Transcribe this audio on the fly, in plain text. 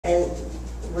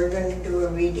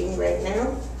reading right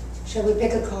now. Shall we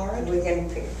pick a card? We're going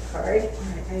to pick a card. All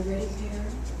right, are you ready,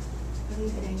 Karen? What do you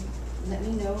think? Let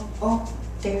me know. Oh,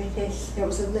 there it is. That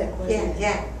was a lick, wasn't it?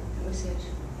 Yeah, That was it.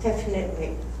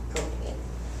 definitely. Okay.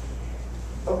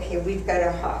 Okay, we've got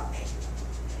a hawk.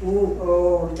 Ooh.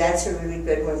 Oh, that's a really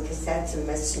good one because that's a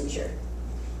messenger.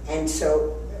 And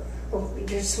so, oh,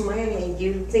 you're smiling.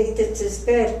 You think this is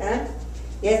good, huh?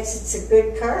 Yes, it's a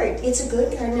good card. It's a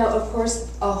good card. Now, of course,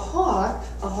 a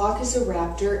hawk is a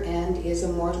raptor and is a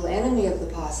mortal enemy of the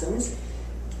possums.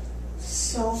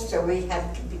 So we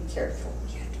have to be careful.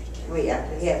 we have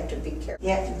to be careful. We have to be careful.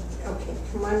 Yeah, okay,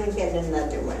 come on and get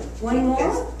another one. One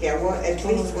more? Yeah, well, at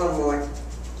least one more.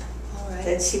 All right.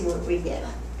 Let's see what we get.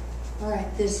 All right,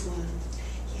 this one.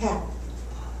 Yeah.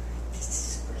 This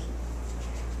is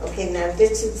great. Okay, now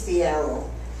this is the owl.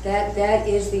 That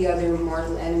is the other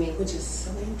mortal enemy, which is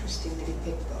so interesting that he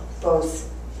picked both.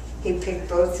 Both. He picked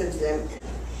both of them.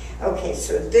 Okay,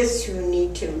 so this you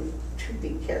need to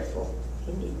be careful.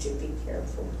 You need to be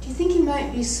careful. Do you think he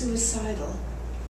might be suicidal?